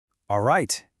All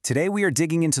right, today we are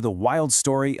digging into the wild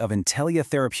story of Intellia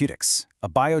Therapeutics, a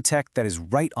biotech that is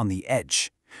right on the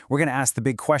edge. We're going to ask the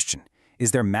big question: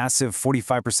 is their massive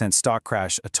 45% stock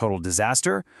crash a total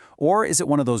disaster, or is it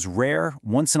one of those rare,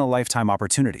 once-in-a-lifetime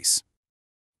opportunities?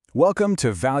 Welcome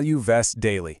to Value Vest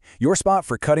Daily, your spot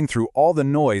for cutting through all the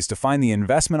noise to find the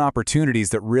investment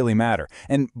opportunities that really matter.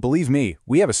 And believe me,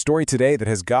 we have a story today that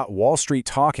has got Wall Street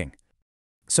talking.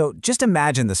 So just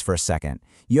imagine this for a second.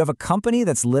 You have a company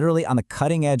that's literally on the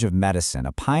cutting edge of medicine,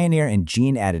 a pioneer in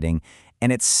gene editing,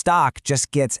 and its stock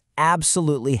just gets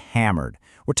absolutely hammered.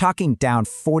 We're talking down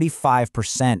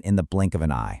 45% in the blink of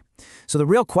an eye. So the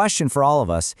real question for all of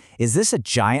us, is this a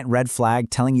giant red flag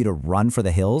telling you to run for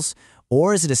the hills,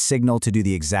 or is it a signal to do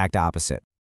the exact opposite?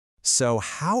 So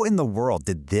how in the world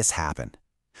did this happen?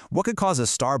 What could cause a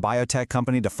star biotech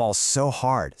company to fall so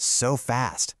hard, so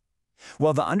fast?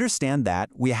 Well, to understand that,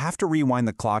 we have to rewind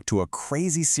the clock to a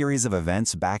crazy series of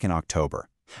events back in October,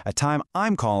 a time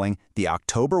I'm calling the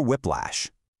October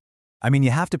whiplash. I mean, you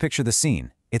have to picture the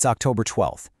scene. It's October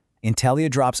 12th.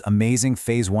 Intellia drops amazing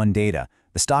Phase 1 data.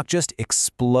 The stock just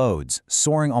explodes,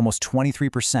 soaring almost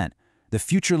 23%. The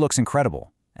future looks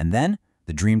incredible. And then,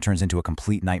 the dream turns into a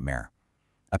complete nightmare.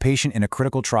 A patient in a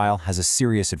critical trial has a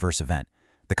serious adverse event.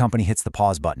 The company hits the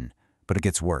pause button, but it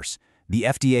gets worse. The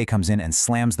FDA comes in and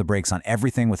slams the brakes on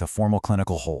everything with a formal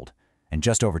clinical hold. In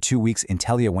just over 2 weeks,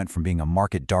 Intellia went from being a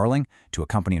market darling to a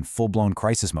company in full-blown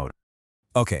crisis mode.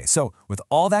 Okay, so with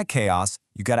all that chaos,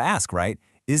 you gotta ask, right?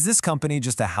 Is this company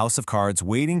just a house of cards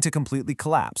waiting to completely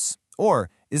collapse? Or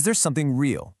is there something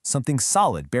real, something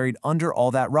solid buried under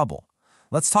all that rubble?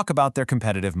 Let's talk about their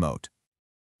competitive moat.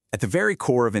 At the very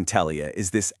core of Intellia is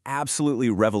this absolutely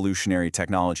revolutionary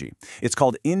technology. It's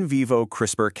called in vivo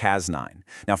CRISPR-Cas9.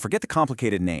 Now, forget the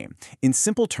complicated name. In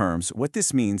simple terms, what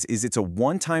this means is it's a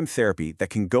one-time therapy that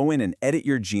can go in and edit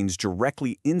your genes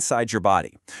directly inside your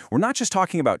body. We're not just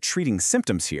talking about treating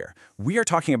symptoms here. We are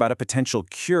talking about a potential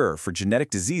cure for genetic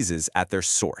diseases at their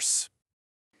source.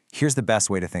 Here's the best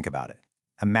way to think about it.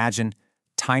 Imagine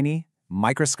tiny,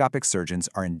 microscopic surgeons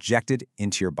are injected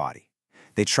into your body.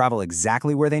 They travel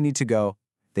exactly where they need to go,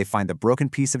 they find the broken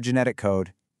piece of genetic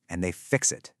code, and they fix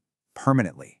it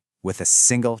permanently with a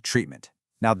single treatment.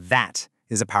 Now that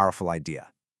is a powerful idea.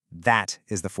 That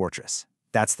is the fortress.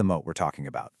 That's the moat we're talking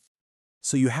about.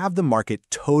 So you have the market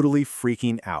totally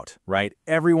freaking out, right?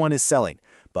 Everyone is selling.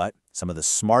 But some of the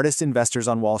smartest investors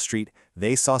on Wall Street,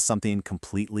 they saw something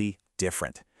completely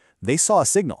different. They saw a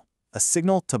signal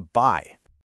to buy.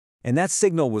 And that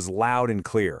signal was loud and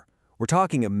clear. We're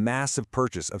talking a massive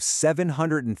purchase of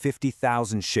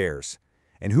 750,000 shares.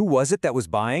 And who was it that was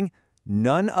buying?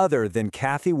 None other than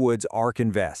Cathie Wood's ARK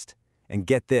Invest. And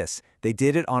get this, they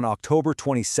did it on October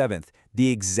 27th,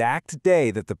 the exact day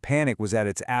that the panic was at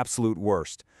its absolute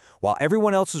worst. While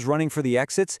everyone else was running for the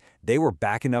exits, they were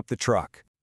backing up the truck.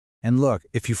 And look,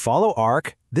 if you follow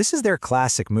ARK, this is their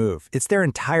classic move. It's their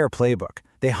entire playbook.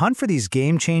 They hunt for these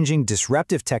game-changing,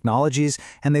 disruptive technologies,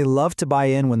 and they love to buy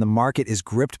in when the market is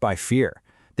gripped by fear.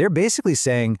 They're basically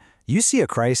saying, you see a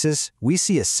crisis, we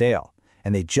see a sale.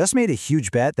 And they just made a huge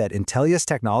bet that Intellia's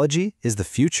technology is the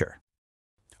future.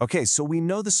 Okay, so we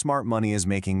know the smart money is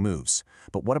making moves.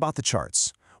 But what about the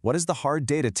charts? What is the hard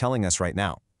data telling us right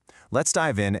now? Let's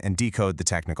dive in and decode the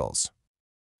technicals.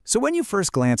 So when you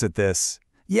first glance at this,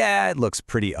 yeah, it looks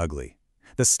pretty ugly.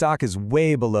 The stock is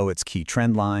way below its key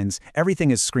trend lines.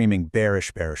 Everything is screaming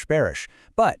bearish, bearish, bearish.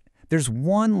 But there's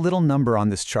one little number on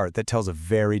this chart that tells a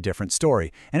very different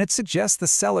story, and it suggests the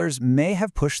sellers may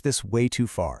have pushed this way too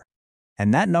far.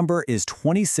 And that number is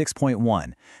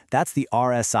 26.1. That's the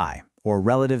RSI, or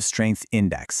Relative Strength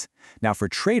Index. Now for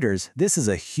traders, this is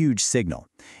a huge signal.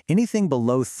 Anything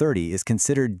below 30 is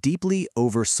considered deeply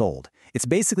oversold. It's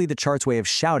basically the chart's way of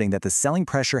shouting that the selling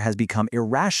pressure has become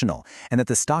irrational and that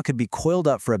the stock could be coiled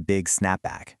up for a big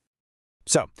snapback.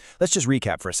 So let's just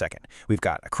recap for a second. We've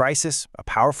got a crisis, a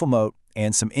powerful moat,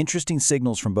 and some interesting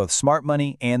signals from both smart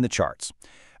money and the charts.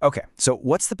 Okay, so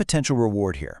what's the potential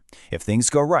reward here? If things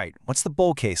go right, what's the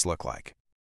bull case look like?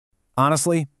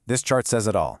 Honestly, this chart says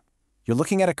it all. You're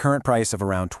looking at a current price of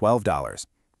around $12,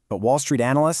 but Wall Street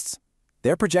analysts,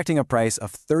 they're projecting a price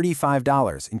of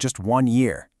 $35 in just 1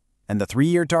 year. And the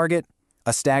 3-year target,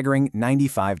 a staggering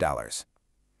 $95.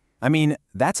 I mean,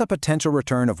 that's a potential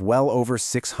return of well over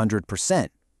 600%.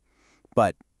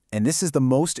 But, and this is the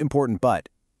most important but,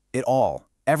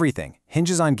 everything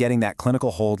hinges on getting that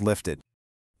clinical hold lifted.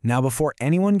 Now, before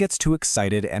anyone gets too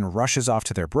excited and rushes off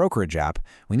to their brokerage app,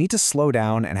 we need to slow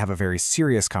down and have a very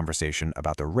serious conversation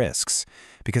about the risks.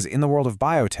 Because in the world of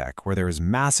biotech, where there is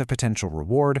massive potential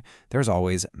reward, there's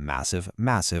always massive,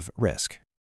 massive risk.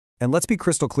 And let's be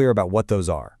crystal clear about what those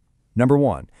are. Number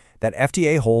one, that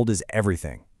FDA hold is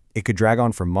everything. It could drag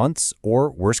on for months,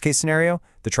 or worst case scenario,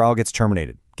 the trial gets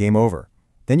terminated. Game over.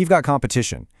 Then you've got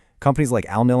competition. Companies like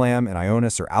Alnylam and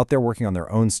Ionis are out there working on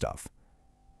their own stuff.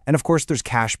 And of course, there's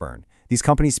cash burn. These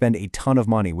companies spend a ton of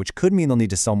money, which could mean they'll need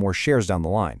to sell more shares down the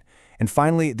line. And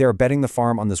finally, they're betting the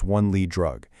farm on this one lead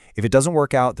drug. If it doesn't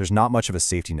work out, there's not much of a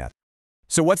safety net.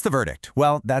 So what's the verdict?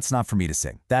 Well, that's not for me to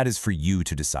say. That is for you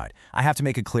to decide. I have to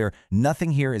make it clear,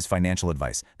 nothing here is financial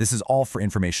advice. This is all for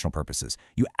informational purposes.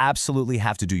 You absolutely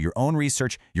have to do your own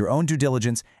research, your own due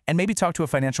diligence, and maybe talk to a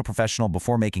financial professional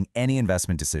before making any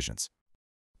investment decisions.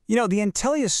 You know, the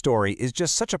Intellia story is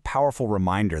just such a powerful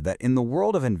reminder that in the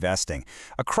world of investing,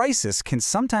 a crisis can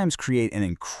sometimes create an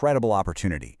incredible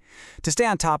opportunity. To stay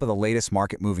on top of the latest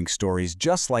market-moving stories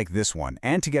just like this one,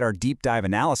 and to get our deep dive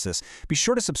analysis, be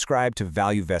sure to subscribe to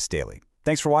ValueVest Daily.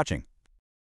 Thanks for watching.